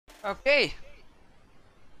Okay,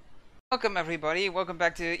 welcome everybody, welcome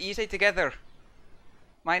back to ESA Together.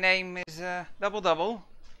 My name is DoubleDubbel,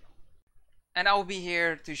 and I'll be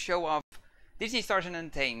here to show off Disney Tarzan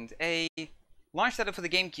Untamed, a launch title for the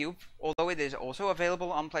GameCube, although it is also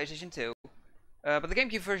available on PlayStation 2. But the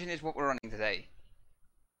GameCube version is what we're running today.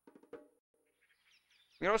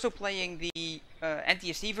 We're also playing the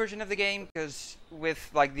NTSC version of the game, because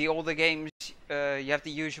with like the older games, you have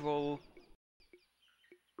the usual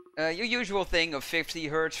your usual thing of 50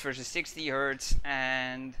 Hz versus 60 Hz,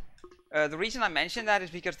 and the reason I mention that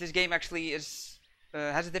is because this game actually is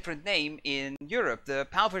has a different name in Europe. The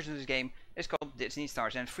PAL version of this game is called Disney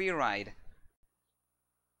Tarzan Freeride.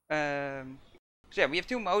 So yeah, we have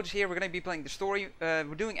two modes here. We're going to be playing the story.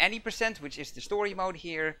 We're doing any percent, which is the story mode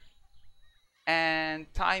here, and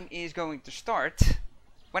time is going to start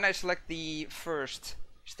when I select the first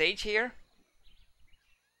stage here.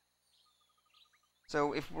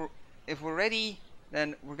 So if we're ready,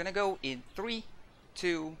 then we're gonna go in 3,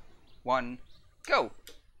 2, 1, go.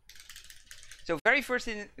 So very first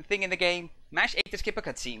thing in the game, mash A to skip a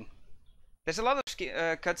cutscene. There's a lot of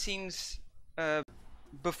cutscenes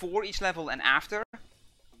before each level and after,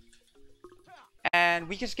 and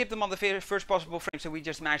we can skip them on the first possible frame. So we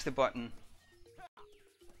just mash the button.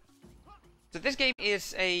 So this game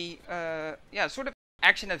is a yeah, sort of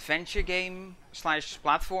action adventure game slash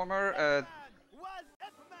platformer.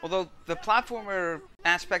 Although the platformer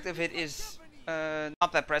aspect of it is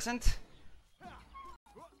not that present.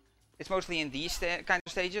 It's mostly in these kind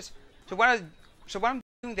of stages. So what I'm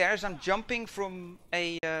doing there is I'm jumping from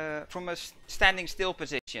a standing still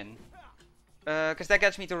position, because that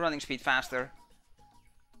gets me to running speed faster.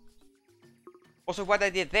 Also, what I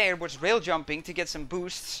did there was rail jumping to get some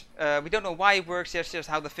boosts. We don't know why it works. That's just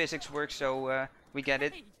how the physics work. So we get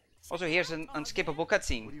it. Also, here's an unskippable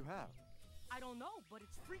cutscene. What do you have? I don't know, but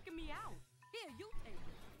it's freaking me out. Here, you take it.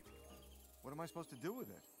 What am I supposed to do with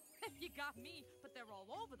it? You got me, but they're all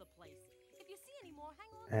over the place. If you see any more,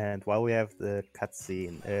 hang on. And while we have the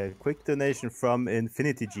cutscene, a quick donation from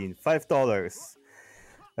Infinity Gene, $5.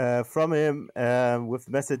 From him with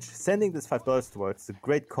the message, sending this $5 towards a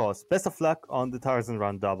great cause. Best of luck on the Tarzan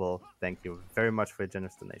run double. Thank you very much for a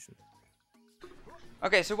generous donation.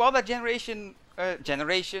 Okay, so while that generous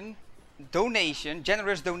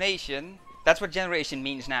donation, that's what generation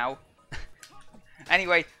means now.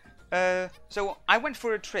 Anyway, so I went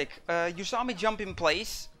for a trick. You saw me jump in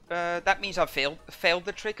place. That means I failed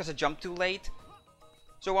the trick because I jumped too late.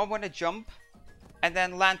 So I want to jump and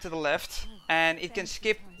then land to the left, and it can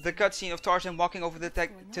skip the cutscene of Tarzan walking over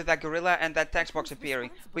to that gorilla and that text box appearing.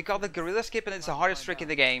 We call it gorilla skip, and it's the hardest trick in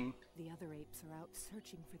the game. The other apes are out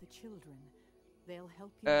searching for the children. They'll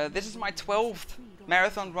help you. This is my 12th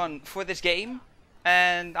marathon run for this game,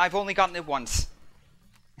 and I've only gotten it once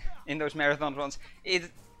in those marathon runs.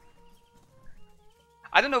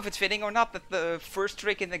 I don't know if it's fitting or not that the first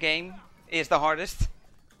trick in the game is the hardest.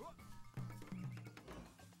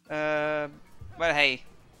 But hey,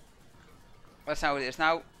 that's how it is.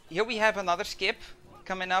 Now, here we have another skip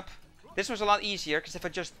coming up. This was a lot easier, because if I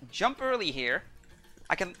just jump early here,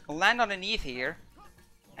 I can land underneath here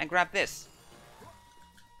and grab this.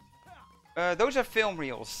 Those are film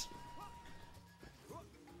reels.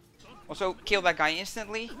 Also, kill that guy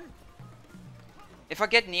instantly. If I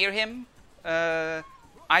get near him,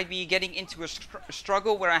 I'd be getting into a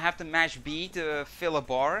struggle where I have to mash B to fill a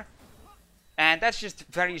bar. And that's just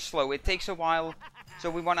very slow. It takes a while, so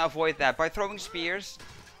we want to avoid that. By throwing spears,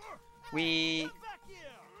 we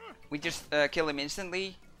just kill him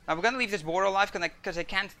instantly. Now we're going to leave this boar alive, because I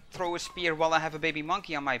can't throw a spear while I have a baby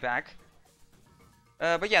monkey on my back.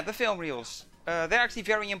 But yeah, the film reels. They're actually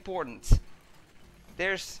very important.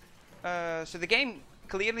 There's so the game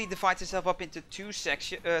clearly divides itself up into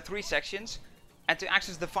three sections, and to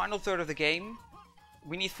access the final third of the game,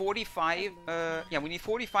 we need 45. Yeah, we need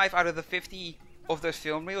 45 out of the 50 of those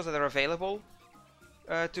film reels that are available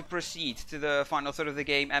to proceed to the final third of the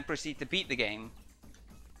game and proceed to beat the game.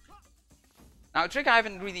 Now, a trick I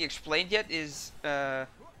haven't really explained yet is rail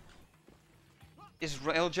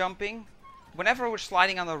jumping. Whenever we're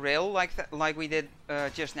sliding on a rail like we did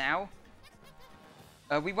just now,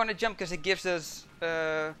 we want to jump because it gives us,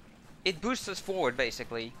 it boosts us forward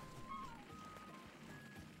basically.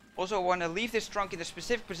 Also, I want to leave this trunk in a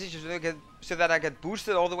specific position so that I get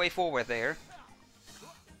boosted all the way forward there.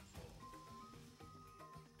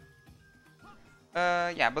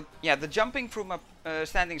 Yeah, but yeah, the jumping from a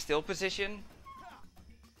standing still position,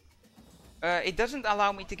 it doesn't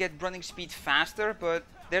allow me to get running speed faster, but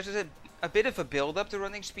there's a bit of a build up to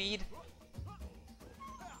running speed.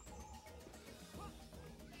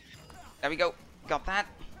 There we go. Got that.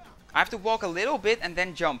 I have to walk a little bit and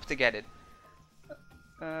then jump to get it.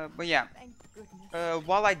 But yeah, Thank goodness.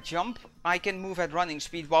 while I jump, I can move at running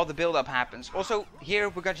speed while the build-up happens. Also, here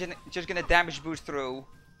we're just gonna damage boost through,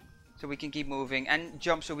 so we can keep moving, and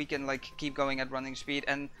jump so we can like keep going at running speed,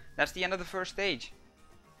 and that's the end of the first stage.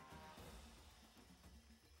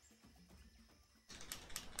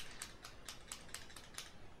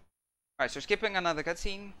 Alright, so skipping another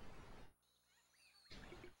cutscene.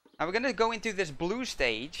 Now we're gonna go into this blue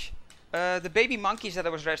stage. The baby monkeys that I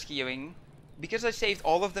was rescuing, because I saved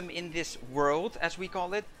all of them in this world, as we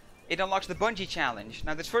call it, it unlocks the bungee challenge.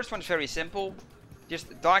 Now this first one's very simple.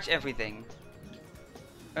 Just dodge everything.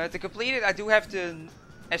 To complete it, I do have to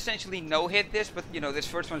essentially no-hit this, but you know, this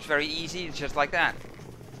first one's very easy. It's just like that.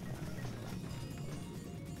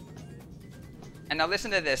 And now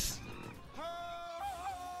listen to this.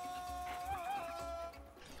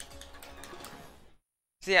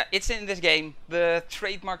 So yeah, it's in this game, the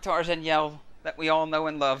trademark Tarzan yell that we all know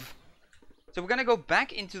and love. So we're gonna go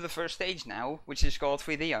back into the first stage now, which is called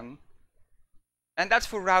Free the Young. And that's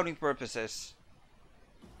for routing purposes.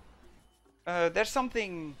 There's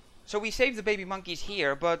something... So we saved the baby monkeys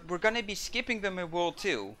here, but we're gonna be skipping them in World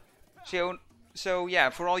 2. So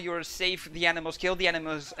yeah, for all your save the animals, kill the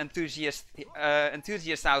animals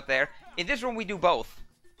enthusiasts out there, in this room we do both.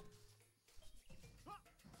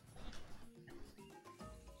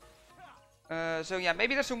 So yeah,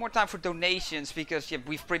 maybe there's some more time for donations, because yeah,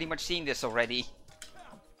 we've pretty much seen this already.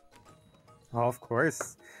 Of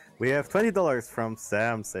course. We have $20 from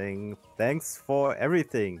Sam saying, thanks for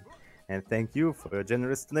everything. And thank you for your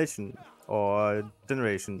generous donation. Or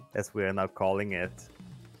generation, as we are now calling it.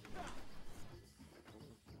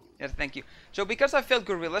 Yes, thank you. So because I failed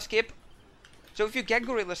Gorilla Skip, so if you get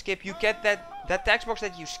Gorilla Skip, you get that text box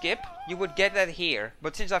that you skip, you would get that here.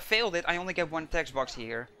 But since I failed it, I only get one text box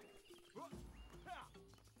here.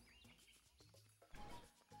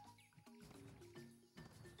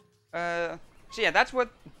 So yeah, that's what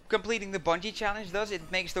completing the bungee challenge does. It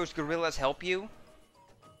makes those gorillas help you.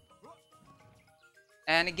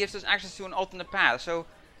 And it gives us access to an alternate path. So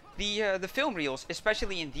the film reels,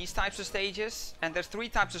 especially in these types of stages, and there's 3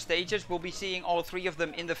 types of stages, we'll be seeing all 3 of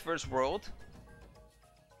them in the first world.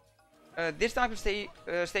 This type of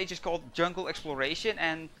stage is called Jungle Exploration,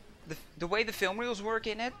 and the way the film reels work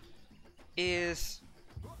in it is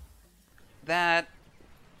that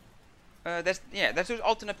there's those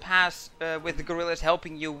alternate paths with the gorillas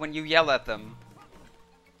helping you when you yell at them.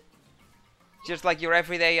 Just like your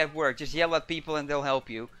everyday at work, just yell at people and they'll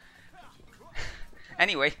help you.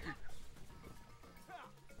 Anyway.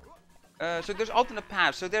 So there's alternate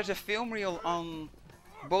paths. So there's a film reel on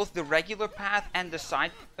both the regular path and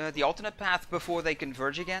the alternate path before they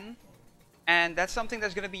converge again. And that's something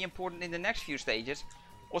that's going to be important in the next few stages.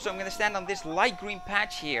 Also, I'm going to stand on this light green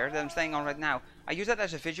patch here that I'm standing on right now. I use that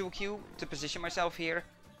as a visual cue to position myself here.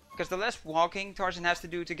 Because the less walking Tarzan has to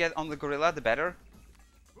do to get on the gorilla, the better.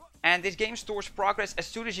 And this game stores progress as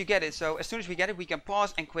soon as you get it. So as soon as we get it, we can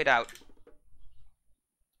pause and quit out.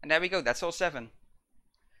 And there we go, that's all 7.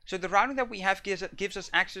 So the routing that we have gives us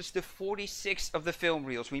access to 46 of the film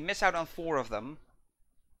reels. We miss out on 4 of them.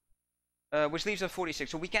 Which leaves us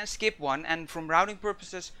 46. So we can skip one, and from routing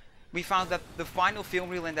purposes, we found that the final film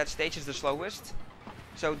reel in that stage is the slowest.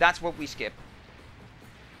 So that's what we skip.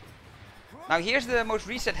 Now here's the most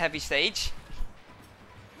reset heavy stage.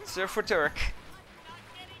 Surf for Turk.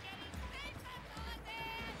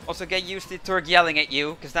 Also get used to Turk yelling at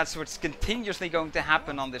you, because that's what's continuously going to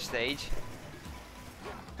happen on this stage.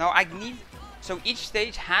 Now so each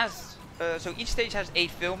stage has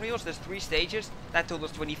 8 film reels. There's 3 stages. That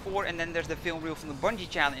totals 24, and then there's the film reel from the bungee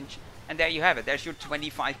challenge. And there you have it. There's your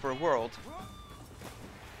 25 per world.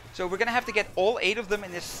 So we're gonna have to get all 8 of them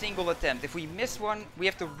in this single attempt. If we miss one, we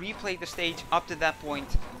have to replay the stage up to that point.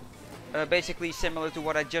 Basically similar to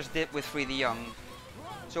what I just did with Free the Young.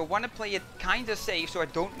 So I want to play it kinda safe so I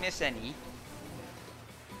don't miss any.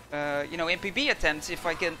 You know, in PB attempts, if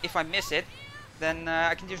I miss it, then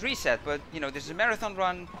I can just reset. But you know, this is a marathon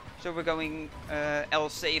run, so we're going L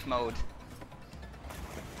save mode.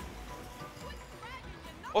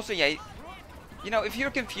 Also, yeah, you know, if you're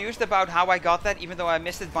confused about how I got that, even though I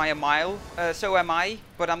missed it by a mile, so am I,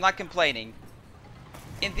 but I'm not complaining.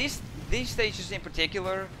 In these stages in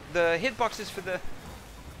particular, the hitboxes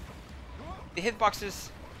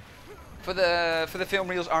for the film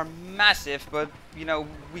reels are massive, but you know,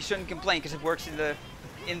 we shouldn't complain because it works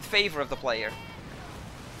in favor of the player.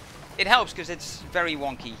 It helps because it's very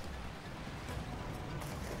wonky.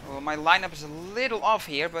 Well, my lineup is a little off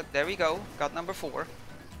here, but there we go. Got number 4.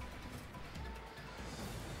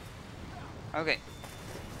 Okay.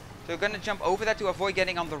 So you're gonna jump over that to avoid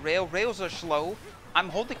getting on the rail. Rails are slow. I'm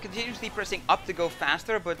continuously pressing up to go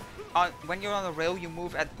faster, but when you're on the rail, you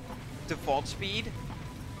move at default speed.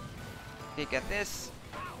 Okay, get this.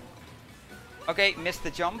 Okay, missed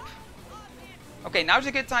the jump. Okay, now's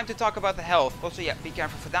a good time to talk about the health. Also, yeah, be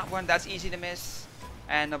careful for that one. That's easy to miss.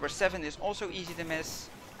 And number 7 is also easy to miss.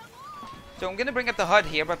 So I'm gonna bring up the HUD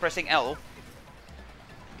here by pressing L.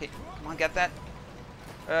 Okay, come on, get that.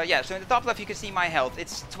 Yeah, so in the top left you can see my health.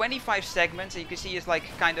 It's 25 segments, and you can see it's like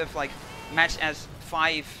kind of like matched as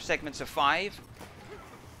 5 segments of 5.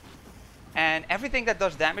 And everything that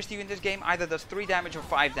does damage to you in this game either does 3 damage or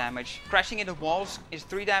 5 damage. Crashing into walls is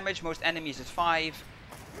 3 damage, most enemies is 5.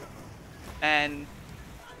 And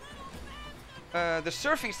the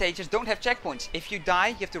surfing stages don't have checkpoints. If you die,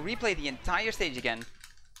 you have to replay the entire stage again.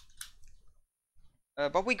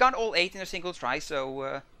 But we got all 8 in a single try,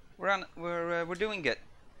 so we're doing good.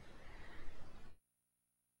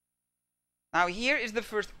 Now here is the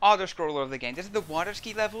first auto-scroller of the game. This is the water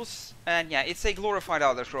ski levels, and yeah, it's a glorified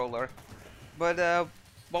auto-scroller. But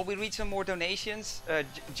while we read some more donations,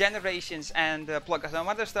 generations, and plug some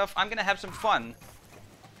other stuff, I'm gonna have some fun.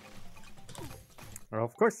 Well,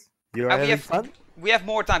 of course, you're having fun. We have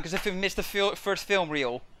more time because if we missed the first film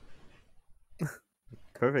reel.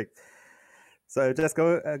 Perfect. So just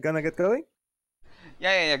gonna get going?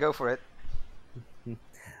 Yeah, go for it.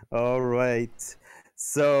 All right.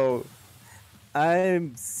 So I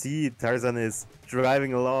see Tarzan is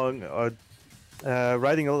driving along or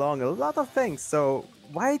riding along a lot of things. So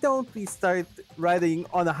why don't we start riding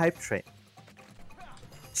on a hype train?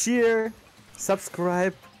 Cheer,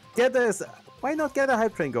 subscribe, get us. Why not get a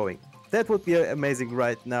hype train going? That would be amazing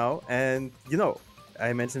right now. And you know,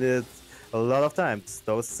 I mentioned it a lot of times.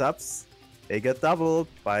 Those subs, they get doubled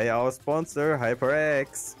by our sponsor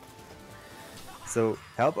HyperX. So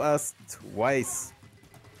help us twice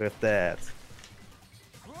with that.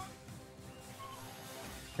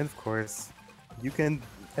 And of course, you can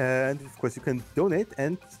donate,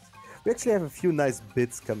 and we actually have a few nice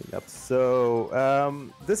bits coming up. So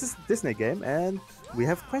this is a Disney game, and we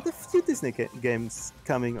have quite a few Disney games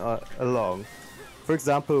coming along. For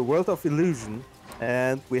example, World of Illusion,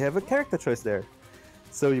 and we have a character choice there.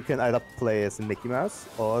 So you can either play as Mickey Mouse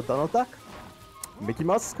or Donald Duck. Mickey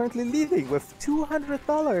Mouse is currently leading with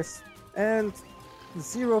 $200 and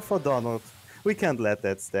 0 for Donald. We can't let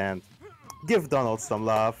that stand. Give Donald some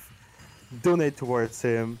love, donate towards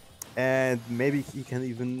him, and maybe he can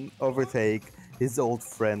even overtake his old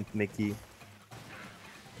friend Mickey.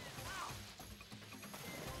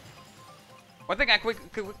 One thing I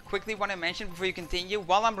quickly want to mention before you continue,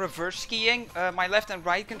 while I'm reverse skiing, my left and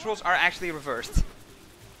right controls are actually reversed.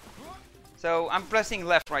 So I'm pressing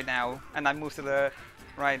left right now, and I move to the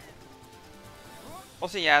right.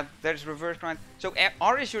 Also, yeah, there's reverse right. So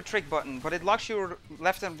R is your trick button, but it locks your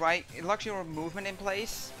left and right, it locks your movement in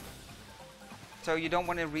place. So you don't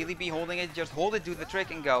want to really be holding it, just hold it, do the trick,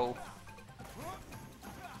 and go.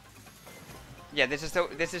 Yeah, this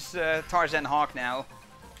is Tarzan Hawk now.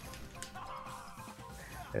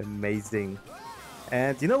 Amazing.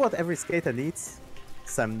 And you know what every skater needs?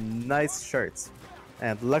 Some nice shirts.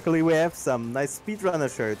 And luckily we have some nice speedrunner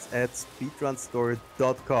shirts at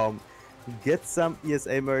speedrunstore.com. Get some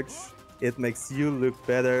ESA merch, it makes you look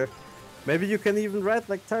better. Maybe you can even ride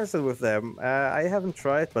like Tarzan with them. I haven't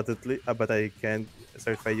tried, but I can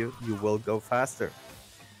certify you will go faster.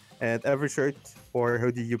 And every shirt or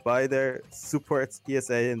hoodie you buy there supports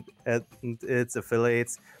ESA and its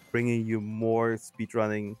affiliates, bringing you more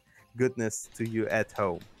speedrunning goodness to you at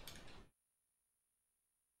home.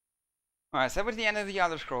 Alright, so that was the end of the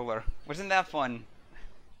auto scroller. Wasn't that fun?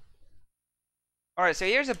 Alright, so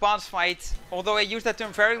here's a boss fight, although I use that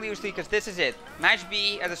term very loosely because this is it. Match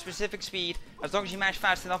B at a specific speed. As long as you match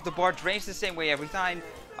fast enough, the bar drains the same way every time.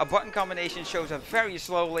 A button combination shows up very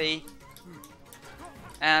slowly.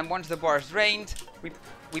 And once the bar is drained,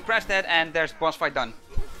 we press that and there's boss fight done.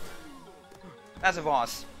 That's a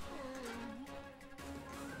boss.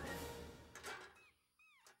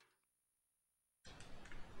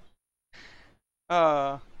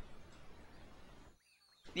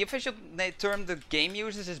 The official term the game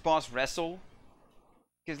uses is boss wrestle,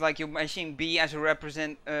 because like you're mashing B as a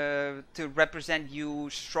to represent you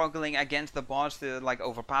struggling against the boss to like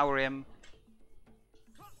overpower him.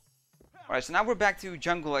 Alright, so now we're back to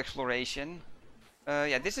jungle exploration.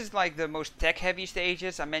 Yeah, this is like the most tech-heavy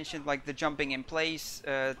stages. I mentioned like the jumping in place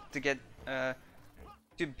to get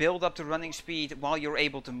to build up to running speed while you're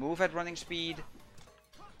able to move at running speed.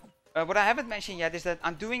 What I haven't mentioned yet is that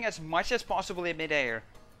I'm doing as much as possible in midair.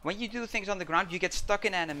 When you do things on the ground, you get stuck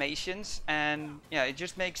in animations, and yeah, it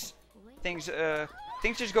just makes things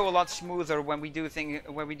things just go a lot smoother when we do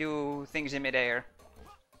things in midair.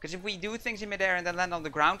 Because if we do things in midair and then land on the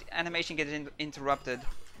ground, animation gets interrupted.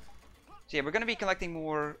 So yeah, we're gonna be collecting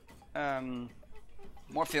more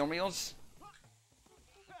film reels.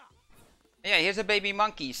 Yeah, here's a baby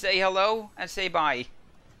monkey. Say hello and say bye.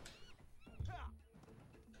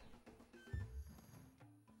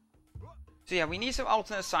 So yeah, we need some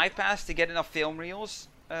alternate side paths to get enough film reels.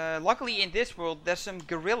 Luckily in this world there's some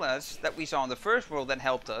gorillas that we saw in the first world that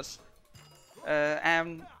helped us.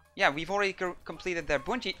 And yeah, we've already completed their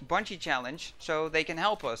bungee challenge, so they can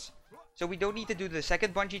help us. So we don't need to do the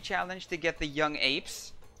second bungee challenge to get the young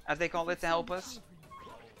apes, as they call it, to help us.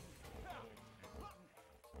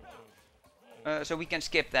 So we can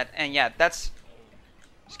skip that, and yeah,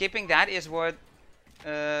 skipping that is what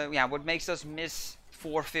what makes us miss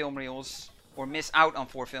 4 film reels, or miss out on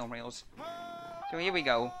 4 film reels. So here we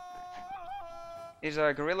go. Here's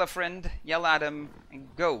our gorilla friend. Yell at him and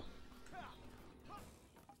go.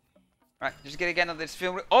 Right, just get again on this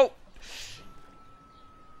film reel. Oh!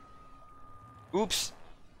 Oops.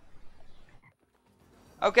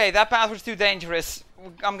 Okay, that path was too dangerous.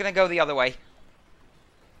 I'm gonna go the other way.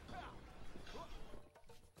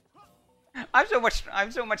 I'm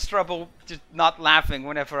so much trouble just not laughing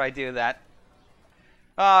whenever I do that.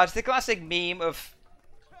 It's the classic meme of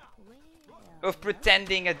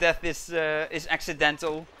pretending a death is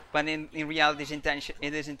accidental, but in reality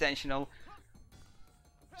it is intentional.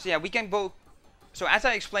 So yeah, we can both. So as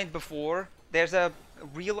I explained before, there's a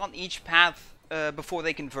reel on each path before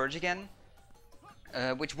they converge again,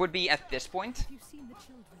 which would be at this point. Have you seen the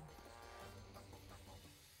children?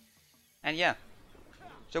 And yeah,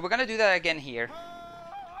 so we're gonna do that again here.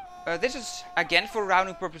 This is again for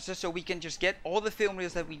rounding purposes, so we can just get all the film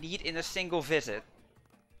reels that we need in a single visit.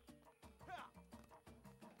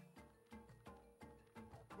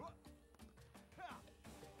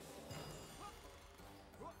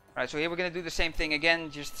 Right, so here we're gonna do the same thing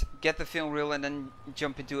again, just get the film reel and then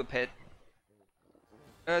jump into a pit.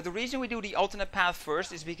 The reason we do the alternate path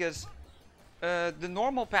first is because the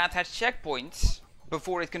normal path has checkpoints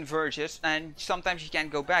before it converges, and sometimes you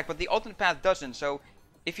can't go back, but the alternate path doesn't. So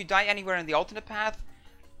if you die anywhere in the alternate path,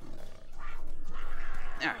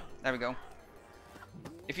 there we go.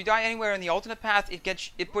 If you die anywhere in the alternate path,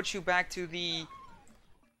 it puts you back to the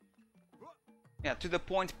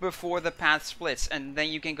point before the path splits, and then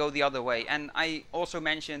you can go the other way. And I also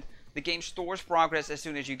mentioned the game stores progress as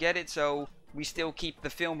soon as you get it, so we still keep the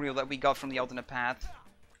film reel that we got from the alternate path.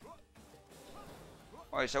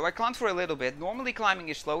 Alright, so I climbed for a little bit. Normally climbing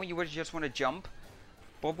is slow and you would just want to jump.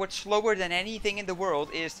 But what's slower than anything in the world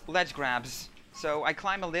is ledge grabs. So I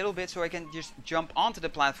climb a little bit so I can just jump onto the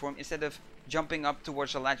platform instead of jumping up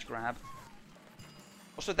towards a ledge grab.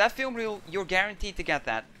 Also, that film reel, you're guaranteed to get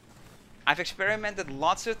that. I've experimented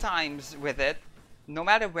lots of times with it. No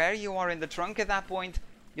matter where you are in the trunk at that point,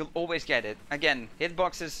 you'll always get it. Again,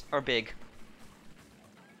 hitboxes are big.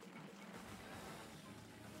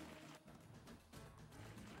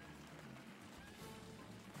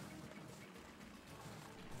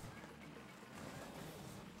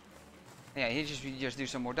 Yeah, here we just do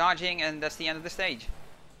some more dodging, and that's the end of the stage.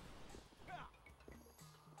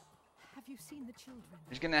 Have you seen the children?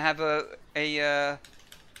 Just gonna have a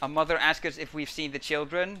mother ask us if we've seen the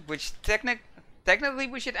children, which technically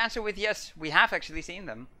we should answer with yes, we have actually seen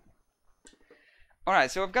them. Alright,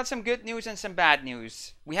 so I've got some good news and some bad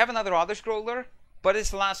news. We have another auto-scroller, but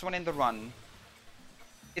it's the last one in the run.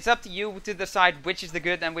 It's up to you to decide which is the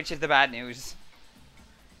good and which is the bad news.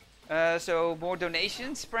 So more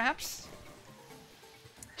donations, perhaps?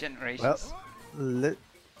 Generations. Well, let's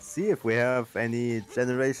see if we have any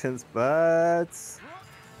generations, but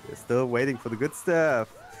we're still waiting for the good stuff.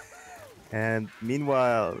 And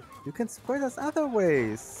meanwhile, you can support us other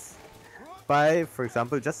ways. By, for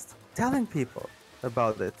example, just telling people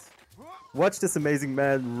about it. Watch this amazing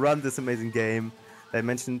man run this amazing game. I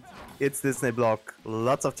mentioned it's Disney Block.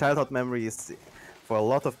 Lots of childhood memories for a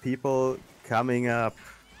lot of people coming up.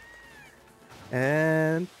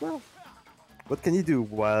 And, well, what can you do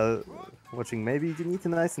while watching? Maybe you need a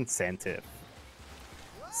nice incentive.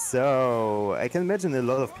 So, I can imagine a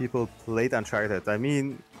lot of people played Uncharted. I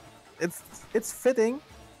mean, it's fitting.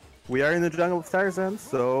 We are in the jungle of Tarzan,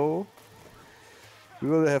 so we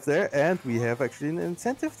will have there, and we have actually an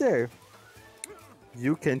incentive there.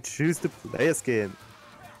 You can choose the player skin.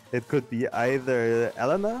 It could be either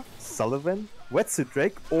Elena, Sullivan, Wetsuit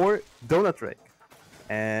Drake, or Donut Drake.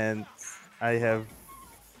 And I have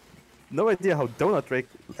no idea how Donut Drake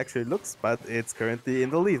actually looks, but it's currently in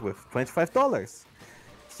the lead with $25.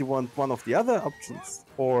 If you want one of the other options,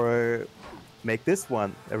 or make this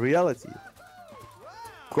one a reality,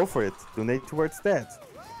 go for it. Donate towards that.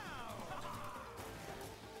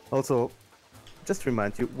 Also, just to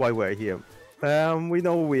remind you why we're here. We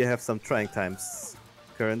know we have some trying times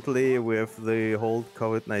currently with the whole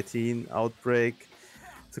COVID-19 outbreak,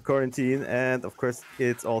 the quarantine, and of course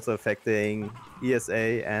it's also affecting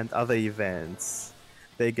ESA and other events.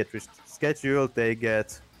 They get rescheduled, they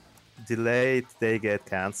get delayed, they get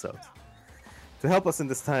cancelled. To help us in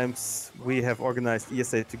these times, we have organized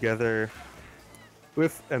ESA Together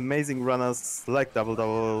with amazing runners like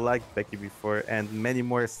DoubleDubbel, like Becky before, and many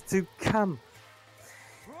more to come.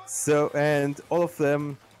 So, and all of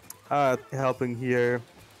them are helping here.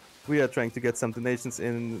 We are trying to get some donations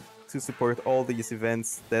in to support all these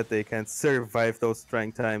events that they can survive those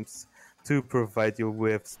trying times, to provide you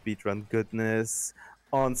with speedrun goodness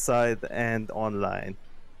on site and online.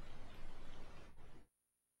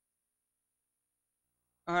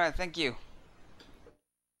 Alright, thank you.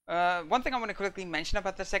 One thing I want to quickly mention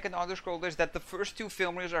about the second auto-scroller is that the first two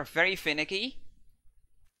film reels are very finicky.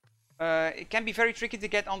 It can be very tricky to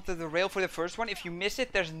get onto the rail for the first one. If you miss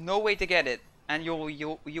it, there's no way to get it, and you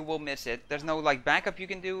will miss it. There's no like backup you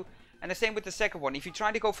can do, and the same with the second one. If you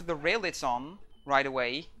try to go for the rail it's on right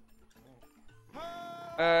away,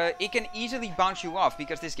 it can easily bounce you off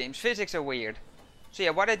because this game's physics are weird. So yeah,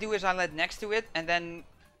 what I do is I land next to it and then,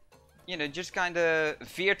 you know, just kind of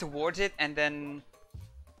veer towards it and then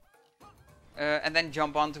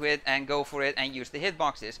jump onto it and go for it and use the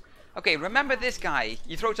hitboxes. Okay, remember this guy.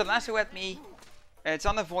 He throws a lasso at me. It's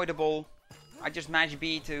unavoidable. I just mash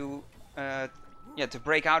B to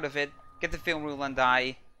break out of it, get the film rule and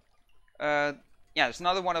die. Yeah, it's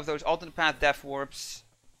another one of those alternate path death warps.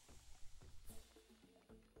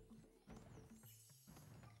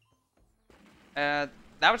 That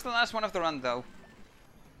was the last one of the run though.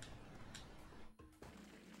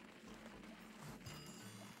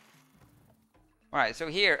 Alright, so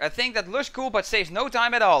here, a thing that looks cool but saves no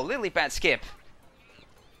time at all. Lily pad skip.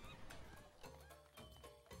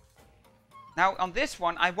 Now on this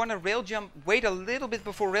one, I want to rail jump, wait a little bit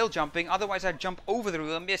before rail jumping, otherwise I jump over the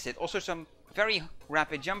rail and miss it. Also some very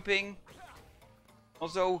rapid jumping.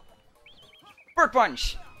 Also, bird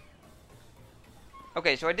punch.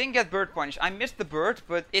 Okay, so I didn't get bird punch. I missed the bird,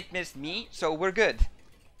 but it missed me, so we're good.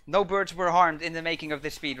 No birds were harmed in the making of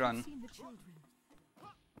this speedrun.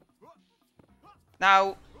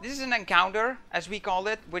 Now, this is an encounter, as we call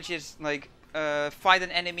it, which is like fight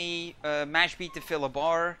an enemy, mash beat to fill a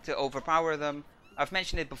bar, to overpower them. I've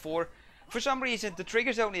mentioned it before. For some reason, the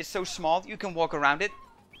trigger zone is so small, you can walk around it.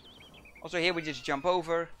 Also here we just jump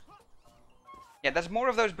over. Yeah, there's more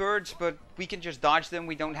of those birds, but we can just dodge them,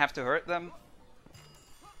 we don't have to hurt them.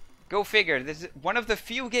 Go figure, this is one of the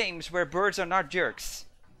few games where birds are not jerks.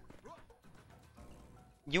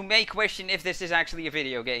 You may question if this is actually a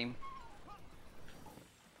video game.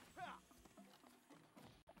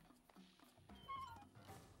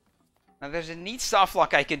 Now there's a neat soft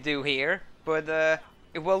lock I could do here, but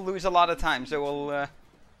it will lose a lot of time, so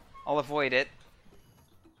I'll avoid it.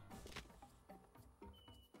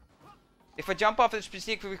 If I jump off a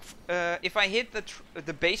specific, if I hit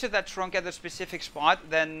the base of that trunk at a specific spot,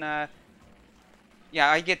 then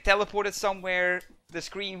yeah, I get teleported somewhere. The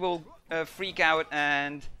screen will freak out,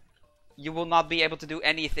 and you will not be able to do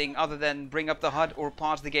anything other than bring up the HUD or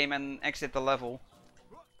pause the game and exit the level.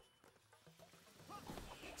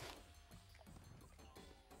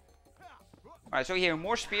 Alright, so here,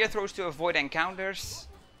 more spear throws to avoid encounters.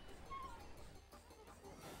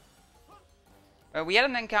 We had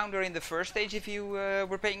an encounter in the first stage if you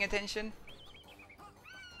were paying attention.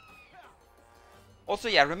 Also,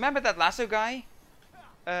 yeah, remember that lasso guy?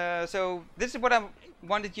 So, this is what I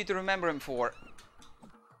wanted you to remember him for.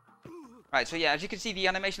 Right, so yeah, as you can see, the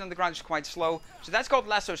animation on the ground is quite slow. So that's called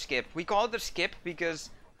lasso skip. We call it a skip because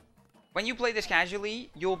when you play this casually,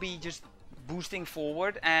 you'll be just boosting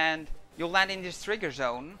forward and you'll land in this trigger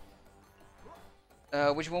zone,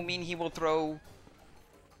 which will mean he will throw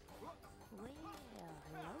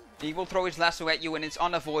his lasso at you and it's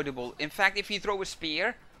unavoidable. In fact, if you throw a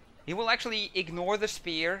spear, he will actually ignore the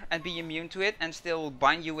spear and be immune to it and still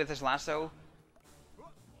bind you with his lasso.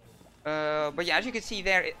 But yeah, as you can see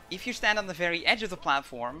there, if you stand on the very edge of the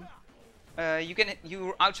platform,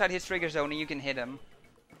 you're outside his trigger zone and you can hit him.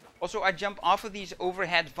 Also, I jump off of these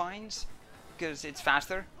overhead vines because it's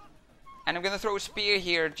faster. And I'm gonna throw a spear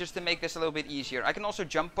here just to make this a little bit easier. I can also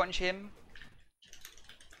jump punch him.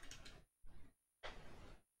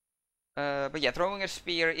 But yeah, throwing a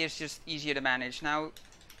spear is just easier to manage. Now,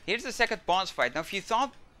 here's the second boss fight. Now, if you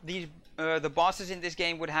thought the bosses in this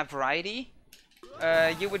game would have variety,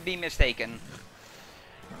 you would be mistaken.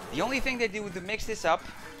 The only thing they do to mix this up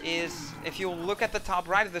is, if you look at the top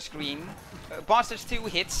right of the screen, boss does 2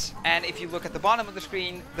 hits, and if you look at the bottom of the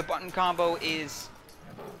screen, the button combo is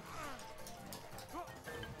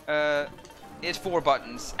 4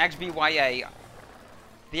 buttons. X, B, Y, A.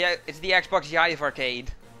 It's the Xbox Jive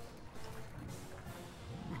arcade.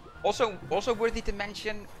 Also worthy to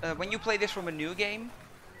mention, when you play this from a new game,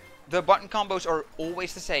 the button combos are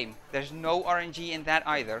always the same. There's no RNG in that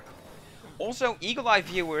either. Also, Eagle Eye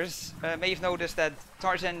viewers may have noticed that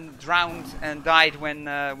Tarzan drowned and died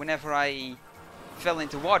whenever I fell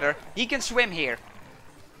into water. He can swim here.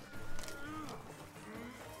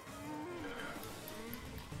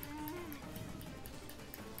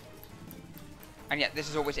 And yeah, this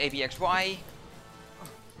is always ABXY.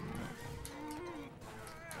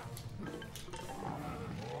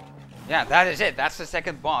 Yeah, that is it. That's the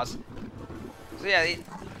second boss. So yeah,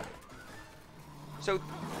 so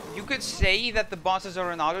you could say that the bosses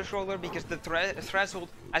are an auto-scroller because the threshold,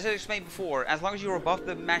 as I explained before, as long as you're above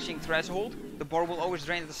the mashing threshold, the bar will always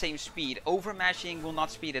drain at the same speed. Over-mashing will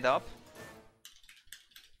not speed it up.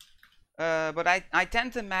 But I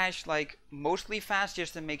tend to mash like mostly fast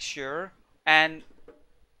just to make sure. And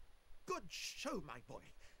good show, my boy.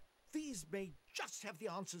 These may just have the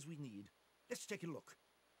answers we need. Let's take a look.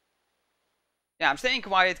 yeah, I'm staying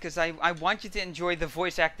quiet because I want you to enjoy the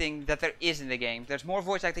voice acting that there is in the game. There's more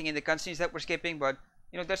voice acting in the cutscenes that we're skipping, but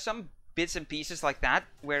you know, there's some bits and pieces like that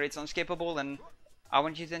where it's unskippable, and I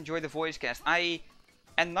want you to enjoy the voice cast. I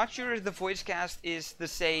am not sure if the voice cast is the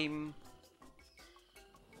same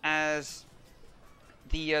as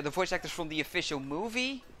the voice actors from the official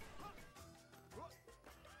movie.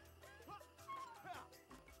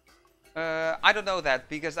 I don't know that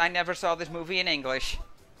because I never saw this movie in English.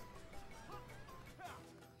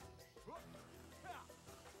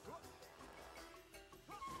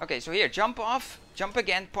 Okay, so here, jump off, jump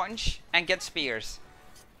again, punch, and get spears.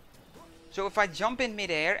 So if I jump in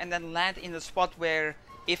midair and then land in the spot where,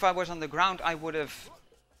 if I was on the ground, I would have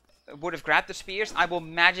grabbed the spears, I will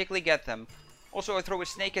magically get them. Also, I throw a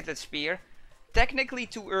snake at that spear. Technically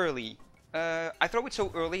too early. I throw it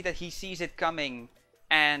so early that he sees it coming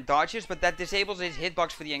and dodges, but that disables his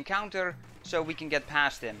hitbox for the encounter, so we can get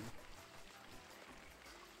past him.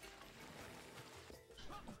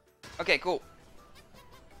 Okay, cool.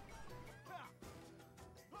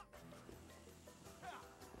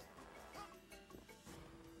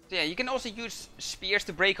 So yeah, you can also use spears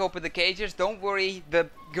to break open the cages. Don't worry, the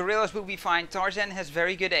gorillas will be fine. Tarzan has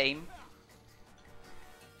very good aim.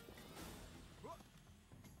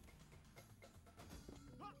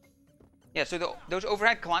 Yeah, so those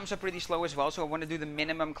overhead climbs are pretty slow as well, so I want to do the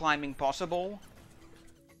minimum climbing possible.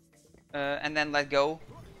 And then let go.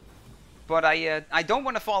 But I don't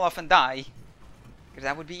want to fall off and die, because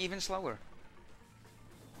that would be even slower.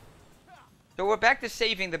 So we're back to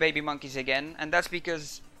saving the baby monkeys again, and that's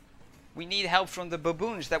because we need help from the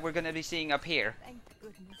baboons that we're going to be seeing up here. Thank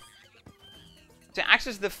goodness. To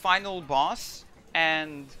access the final boss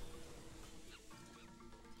and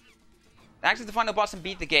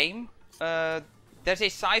beat the game, there's a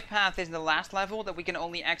side path in the last level that we can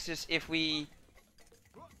only access if we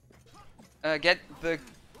get the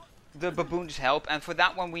baboons' help, and for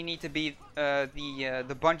that one we need to beat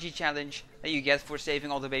the bungee challenge that you get for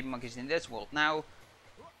saving all the baby monkeys in this world. Now,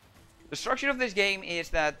 the structure of this game is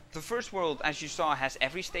that the first world, as you saw, has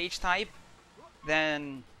every stage type.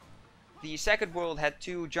 Then the second world had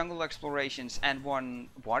 2 jungle explorations and 1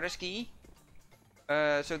 water ski.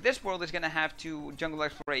 So this world is going to have 2 jungle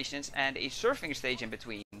explorations and a surfing stage in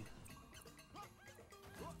between.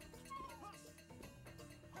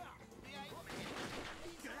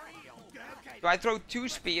 So I throw 2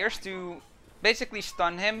 spears to basically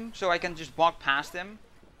stun him, so I can just walk past him.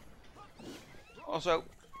 Also,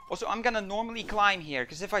 I'm gonna normally climb here,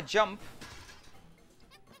 because if I jump,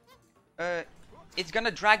 it's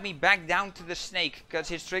gonna drag me back down to the snake, because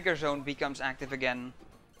his trigger zone becomes active again.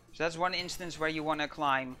 So that's one instance where you wanna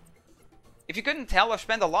climb. If you couldn't tell, I've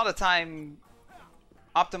spent a lot of time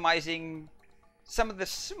optimizing some of the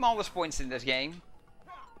smallest points in this game.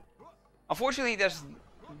 Unfortunately,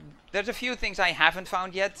 there's a few things I haven't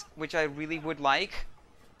found yet, which I really would like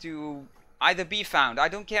to either be found. I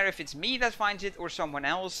don't care if it's me that finds it or someone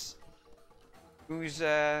else who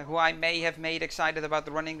I may have made excited about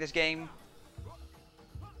running this game.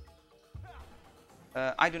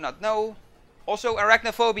 I do not know. Also,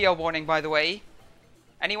 arachnophobia warning, by the way.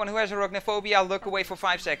 Anyone who has arachnophobia, look away for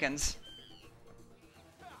 5 seconds.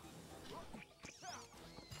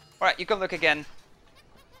 Alright, you can look again.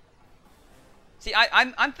 See,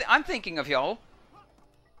 I'm thinking of y'all.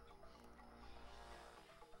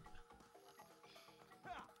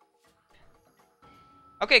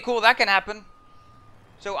 Okay, cool, that can happen.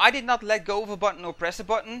 So I did not let go of a button or press a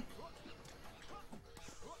button.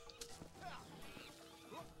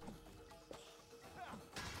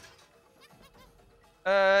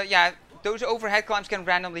 Yeah, those overhead climbs can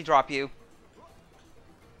randomly drop you.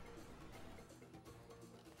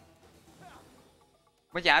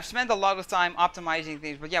 But yeah, I've spent a lot of time optimizing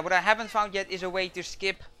things. But yeah, what I haven't found yet is a way to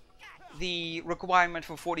skip the requirement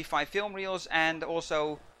for 45 film reels and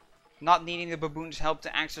also not needing the baboon's help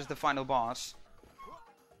to access the final boss.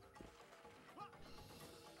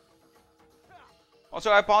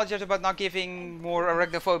 Also, I apologize about not giving more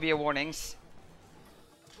arachnophobia warnings.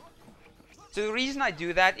 So the reason I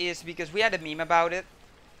do that is because we had a meme about it.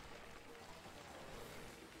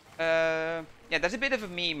 Yeah, there's a bit of a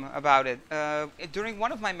meme about it. During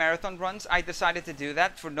one of my marathon runs, I decided to do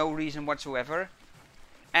that for no reason whatsoever.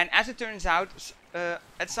 And as it turns out,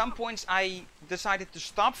 at some points I decided to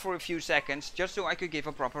stop for a few seconds just so I could give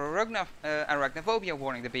a proper arachnophobia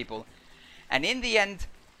warning to people. And in the end,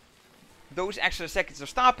 those extra seconds of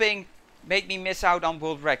stopping made me miss out on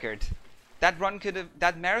world record. That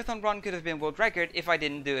marathon run could have been world record if I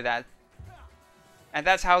didn't do that. And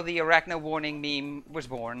that's how the arachno warning meme was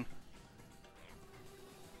born.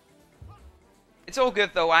 It's all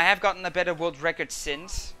good though. I have gotten a better world record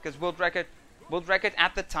since, because world record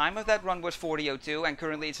at the time of that run was 40:02 and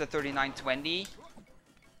currently it's a 39:20.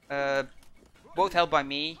 Both held by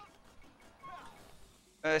me.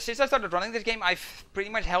 Since I started running this game, I've pretty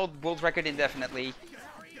much held world record indefinitely.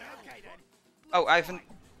 Oh, I haven't.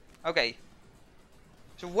 Okay.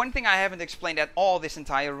 So one thing I haven't explained at all this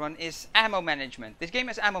entire run is ammo management. This game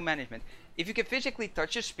has ammo management. If you can physically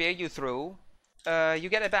touch a spear you threw, you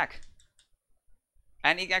get it back.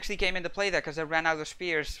 And it actually came into play there because I ran out of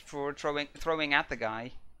spears for throwing at the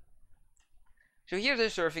guy. So here's the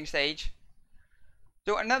surfing stage.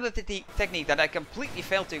 So another technique that I completely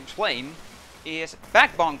failed to explain is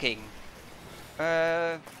back bonking.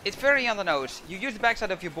 It's very on the nose. You use the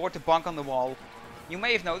backside of your board to bonk on the wall. You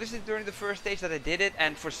may have noticed it during the first stage that I did it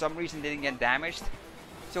and for some reason didn't get damaged.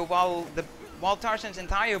 So while Tarzan's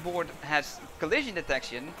entire board has collision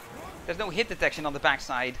detection, there's no hit detection on the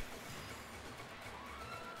backside.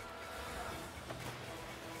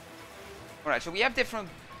 Alright, so we have different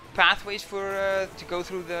pathways for to go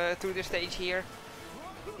through the stage here.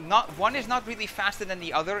 One is not really faster than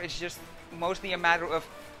the other. It's just mostly a matter of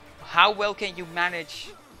how well can you manage,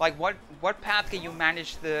 like what path can you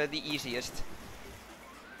manage the easiest.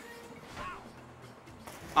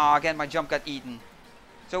 Again, my jump got eaten.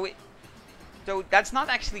 So that's not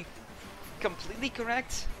actually completely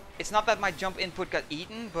correct. It's not that my jump input got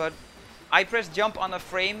eaten, but I press jump on a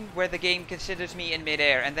frame where the game considers me in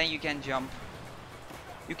midair, and then you can jump.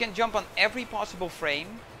 You can jump on every possible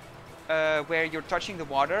frame where you're touching the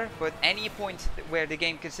water, but any point where the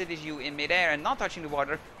game considers you in midair and not touching the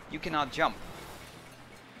water, you cannot jump.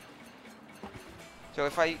 So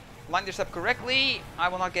if I line this up correctly, I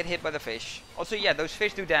will not get hit by the fish. Also, yeah, those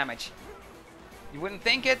fish do damage. You wouldn't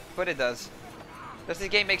think it, but it does. Does the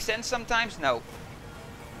game make sense sometimes? No.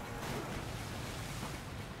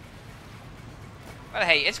 But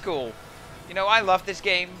hey, it's cool. You know, I love this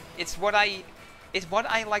game. It's what I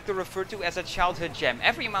like to refer to as a childhood gem.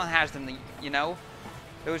 Everyone has them, you know.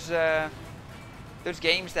 Those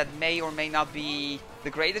games that may or may not be the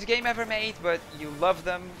greatest game ever made, but you love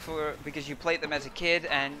them because you played them as a kid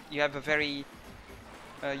and you have a very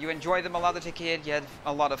you enjoy them a lot as a kid. You had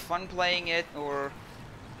a lot of fun playing it, or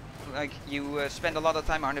like you spend a lot of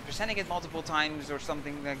time 100%ing it multiple times or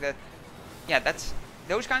something like that. Yeah, that's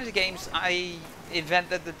those kinds of games. I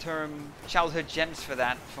invented the term childhood gems for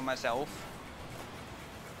that for myself.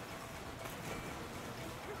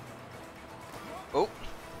 Oh.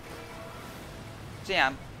 So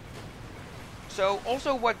yeah. So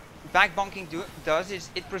also what back bonking does is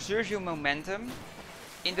it preserves your momentum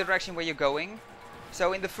in the direction where you're going.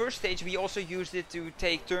 So in the first stage we also used it to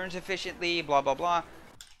take turns efficiently, blah blah blah.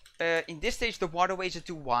 In this stage the waterways are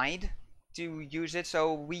too wide to use it,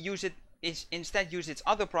 so we use it instead use its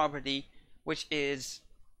other property, which is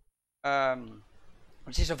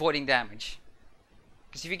avoiding damage.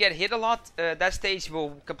 Because if you get hit a lot, that stage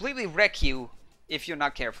will completely wreck you if you're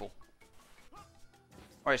not careful.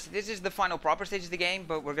 Alright, so this is the final proper stage of the game,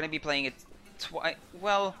 but we're going to be playing it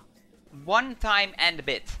one time and a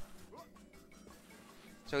bit.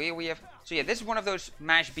 So here we have, so yeah, this is one of those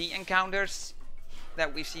mash B encounters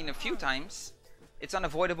that we've seen a few times. It's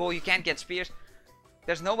unavoidable, you can't get spears.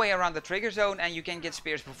 There's no way around the trigger zone and you can get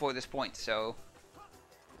spears before this point, so.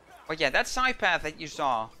 But yeah, that side path that you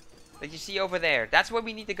saw, that you see over there, that's where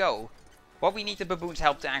we need to go. But we need the baboon's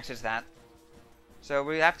help to access that. So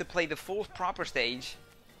we have to play the full proper stage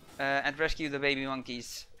and rescue the baby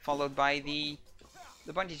monkeys, followed by the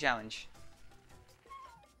bungee challenge.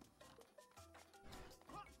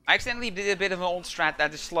 I accidentally did a bit of an old strat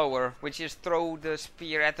that is slower, which is throw the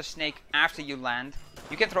spear at the snake after you land.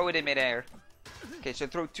 You can throw it in midair. Okay, so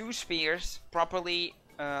throw 2 spears properly.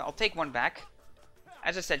 I'll take 1 back.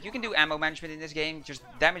 As I said, you can do ammo management in this game. Just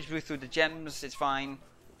damage boost through the gems, it's fine.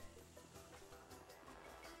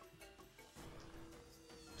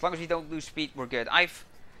 As long as we don't lose speed, we're good.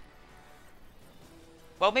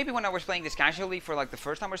 Well, maybe when I was playing this casually for like the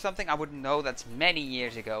first time or something, I wouldn't know. That's many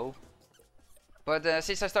years ago. But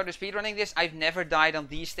since I started speedrunning this, I've never died on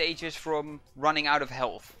these stages from running out of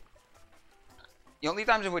health. The only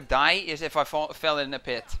times I would die is if I fell in a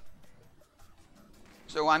pit.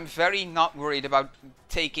 So I'm very not worried about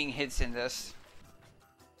taking hits in this.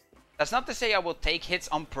 That's not to say I will take hits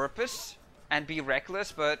on purpose and be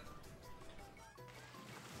reckless, but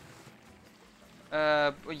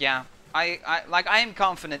yeah, I am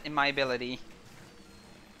confident in my ability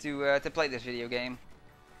to play this video game.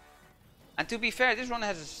 And to be fair, this run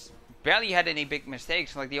has barely had any big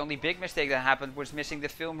mistakes. Like, the only big mistake that happened was missing the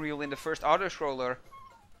film reel in the first auto-scroller.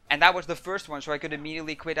 And that was the first one, so I could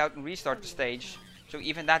immediately quit out and restart the stage. So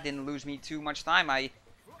even that didn't lose me too much time. I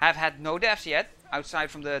have had no deaths yet, outside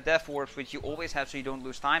from the death warps, which you always have so you don't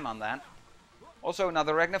lose time on that. Also,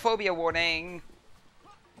 another arachnophobia warning.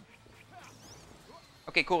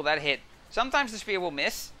 Okay, cool, that hit. Sometimes the spear will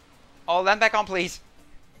miss. Oh, land back on, please.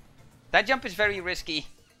 That jump is very risky.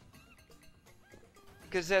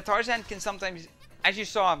 Because Tarzan can sometimes, as you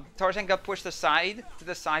saw, Tarzan got pushed aside, to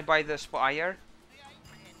the side by the spire.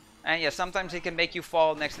 And yeah, sometimes it can make you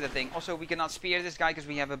fall next to the thing. Also, we cannot spear this guy because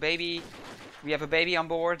we have a baby. We have a baby on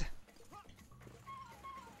board.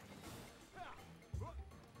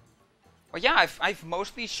 Well, yeah, I've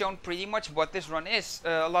mostly shown pretty much what this run is.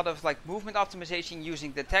 A lot of like movement optimization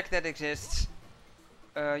using the tech that exists.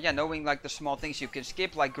 Yeah, knowing like the small things you can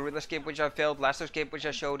skip, like gorilla skip, which I failed, lasso skip, which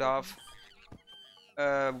I showed off.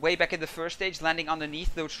 Way back in the first stage, landing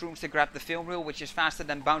underneath those shrooms to grab the film reel, which is faster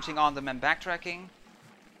than bouncing on them and backtracking.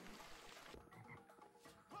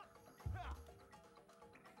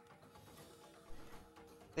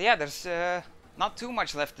 But yeah, there's not too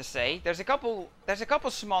much left to say. There's a couple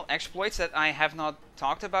small exploits that I have not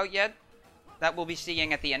talked about yet that we'll be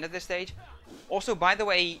seeing at the end of this stage. Also, by the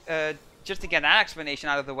way, just to get that explanation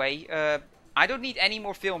out of the way, I don't need any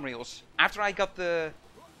more film reels. After I got the...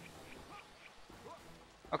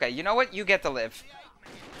 Okay, you know what? You get to live.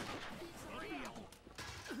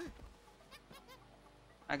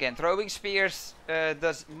 Again, throwing spears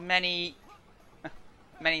does many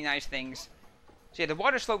nice things. So yeah, the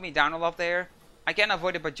water slowed me down a lot there. I can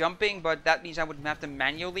avoid it by jumping, but that means I would have to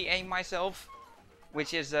manually aim myself,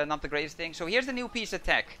 which is not the greatest thing. So here's the new piece of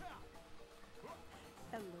tech.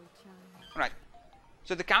 Hello, child. Right.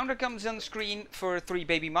 So the counter comes on the screen for 3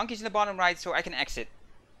 baby monkeys in the bottom right, so I can exit.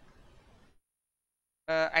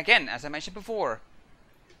 Again, as I mentioned before,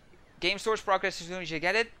 game stores progress as soon as you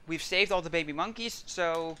get it. We've saved all the baby monkeys,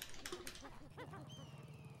 so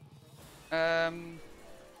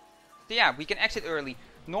yeah, we can exit early.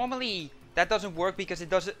 Normally that doesn't work because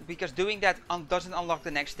doing that doesn't unlock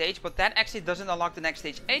the next stage, but that exit doesn't unlock the next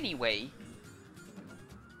stage anyway.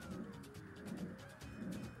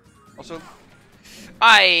 Also,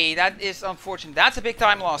 that is unfortunate. That's a big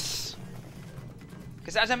time loss.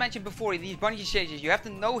 Because as I mentioned before, these bungee stages, you have to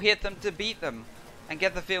no-hit them to beat them and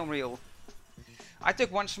get the film reel. I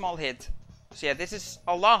took 1 small hit. So yeah, this is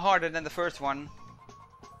a lot harder than the first one.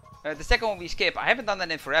 The second one we skip. I haven't done that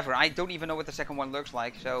in forever. I don't even know what the second one looks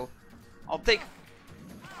like, so I'll take...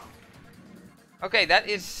 Okay, that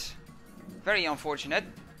is very unfortunate.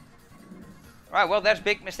 Right, well, there's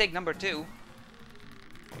big mistake number 2.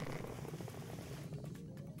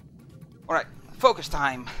 Alright, focus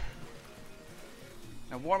time.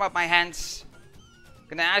 Now warm up my hands.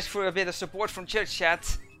 Gonna ask for a bit of support from Twitch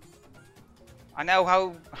chat. I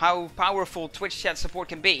know how powerful Twitch chat support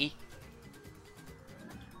can be.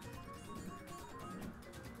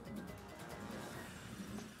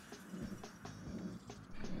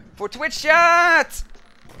 For Twitch chat!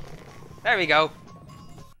 There we go.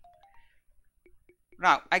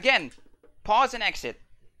 Now, again, pause and exit.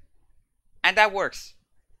 And that works.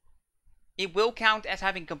 It will count as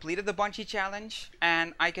having completed the bungee challenge,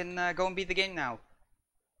 and I can go and beat the game now.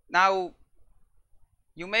 Now,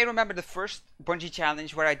 you may remember the first bungee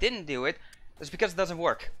challenge where I didn't do it. That's because it doesn't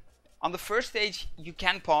work. On the first stage, you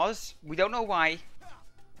can pause. We don't know why.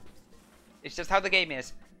 It's just how the game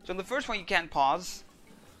is. So in the first one, you can pause.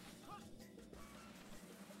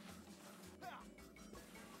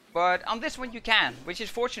 But on this one you can, which is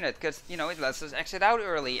fortunate, because, you know, it lets us exit out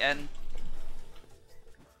early and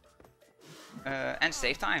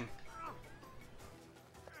save time.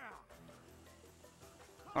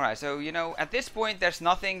 Alright, so, you know, at this point there's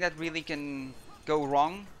nothing that really can go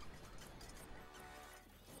wrong.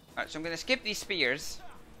 Alright, so I'm gonna skip these spears.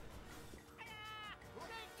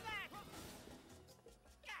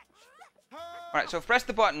 Alright, so I've pressed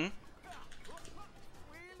the button.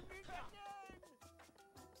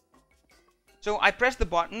 So I pressed the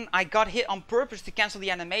button, I got hit on purpose to cancel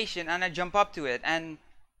the animation, and I jump up to it. And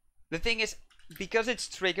the thing is, because it's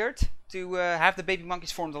triggered to have the baby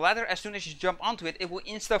monkeys form the ladder, as soon as you jump onto it, it will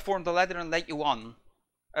insta-form the ladder and let you on.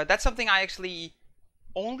 That's something I actually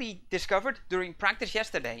only discovered during practice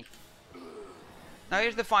yesterday. Now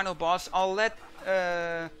here's the final boss. I'll let...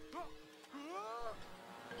 yeah,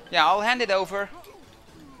 I'll hand it over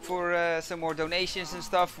for some more donations and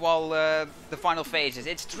stuff while the final phases.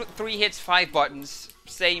 It's 3 hits, 5 buttons.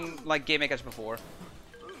 Same like gimmick as before.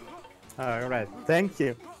 Alright, thank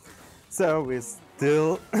you. So we're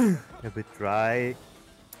still a bit dry,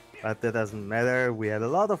 but that doesn't matter. We had a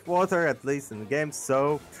lot of water, at least in the game,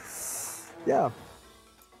 so yeah.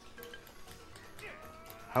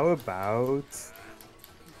 How about...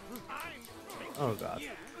 oh god.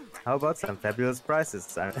 How about some fabulous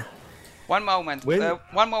prizes? One moment.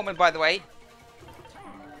 One moment, by the way.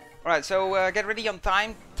 Alright, so get ready on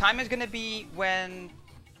time. Time is gonna be when...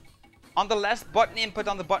 on the last button input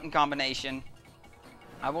on the button combination.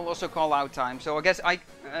 I will also call out time. So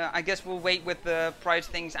I guess we'll wait with the prize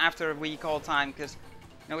things after we call time, because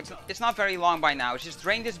no, it's not very long by now. It's just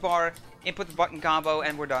drain this bar, input the button combo,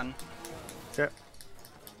 and we're done. Sure.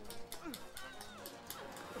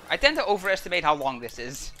 I tend to overestimate how long this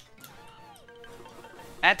is.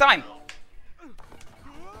 And time.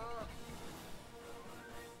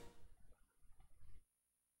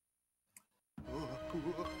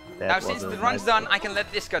 Now since the run's done, I can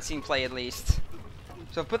let this cutscene play at least.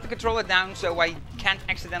 So I've put the controller down so I can't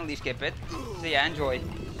accidentally skip it. So yeah, enjoy.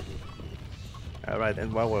 Alright,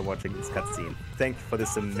 and while we're watching this cutscene, thank you for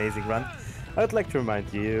this amazing run. I'd like to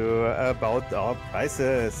remind you about our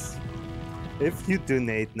prices. If you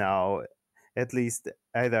donate now at least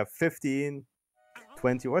either $15,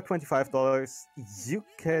 $20 or $25, you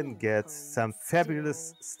can get some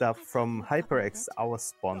fabulous stuff from HyperX, our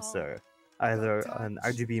sponsor. Either an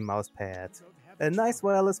RGB mousepad, a nice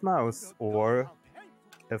wireless mouse, or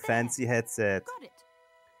a fancy headset.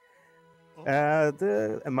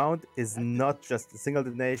 The amount is not just a single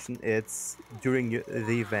donation, it's during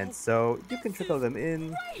the event, so you can trickle them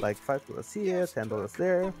in, like $5 here, $10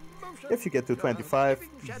 there. If you get to 25,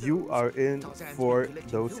 you are in for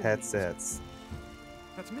those headsets.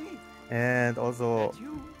 And also,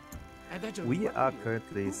 we are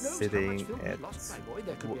currently sitting at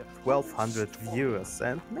 1,200 viewers,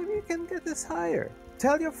 and maybe you can get this higher.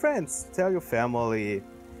 Tell your friends, tell your family.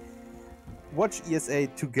 Watch ESA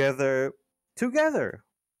together,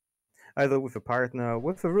 either with a partner,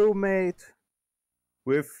 with a roommate,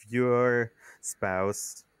 with your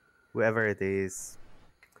spouse, whoever it is.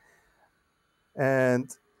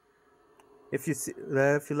 And if you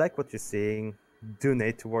like what you're seeing,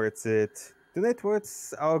 donate towards it. Donate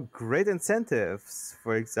towards our great incentives.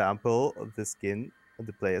 For example,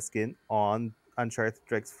 the player skin on Uncharted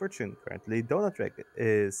Drake's Fortune. Currently, Donut Drake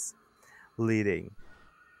is leading.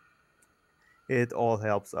 It all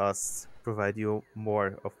helps us provide you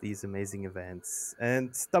more of these amazing events.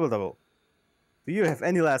 And DoubleDubbel, do you have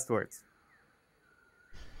any last words?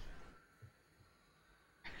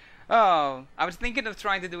 Oh, I was thinking of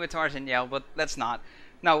trying to do a Tarzan yell, but let's not.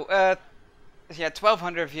 No, yeah,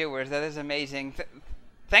 1,200 viewers, that is amazing.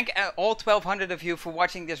 Thank all 1,200 of you for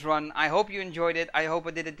watching this run. I hope you enjoyed it. I hope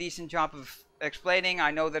I did a decent job of explaining.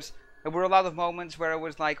 I know there were a lot of moments where I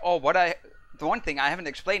was like, oh, the one thing I haven't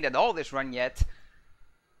explained at all this run yet.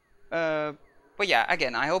 But yeah,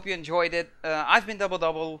 again, I hope you enjoyed it. I've been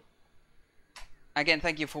DoubleDubbel. Again,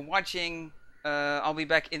 thank you for watching. I'll be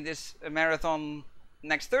back in this marathon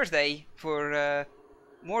next Thursday for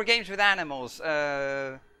more games with animals.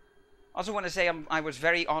 Also want to say I was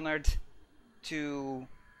very honored to...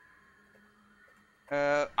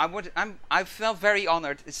 I felt very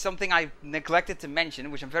honored. It's something I neglected to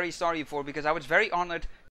mention, which I'm very sorry for, because I was very honored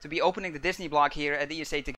to be opening the Disney block here at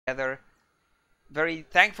ESA Together. Very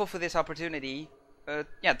thankful for this opportunity.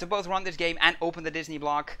 Yeah, to both run this game and open the Disney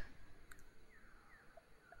block.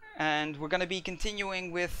 And we're going to be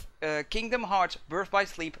continuing with Kingdom Hearts Birth by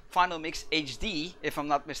Sleep Final Mix HD, if I'm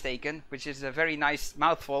not mistaken, which is a very nice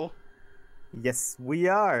mouthful. Yes, we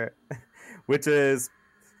are. Which is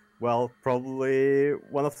well, probably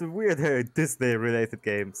one of the weirder Disney-related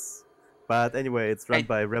games. But anyway, it's run Hey.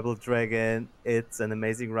 by Rebel Dragon. It's an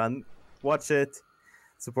amazing run. Watch it,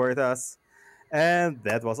 support us. And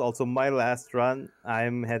that was also my last run.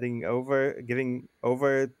 I'm giving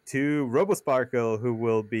over to RoboSparkle, who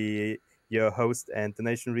will be your host and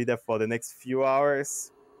donation reader for the next few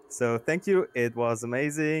hours. So thank you. It was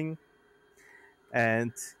amazing.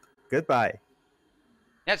 And goodbye.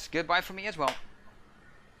 Yes, goodbye from me as well.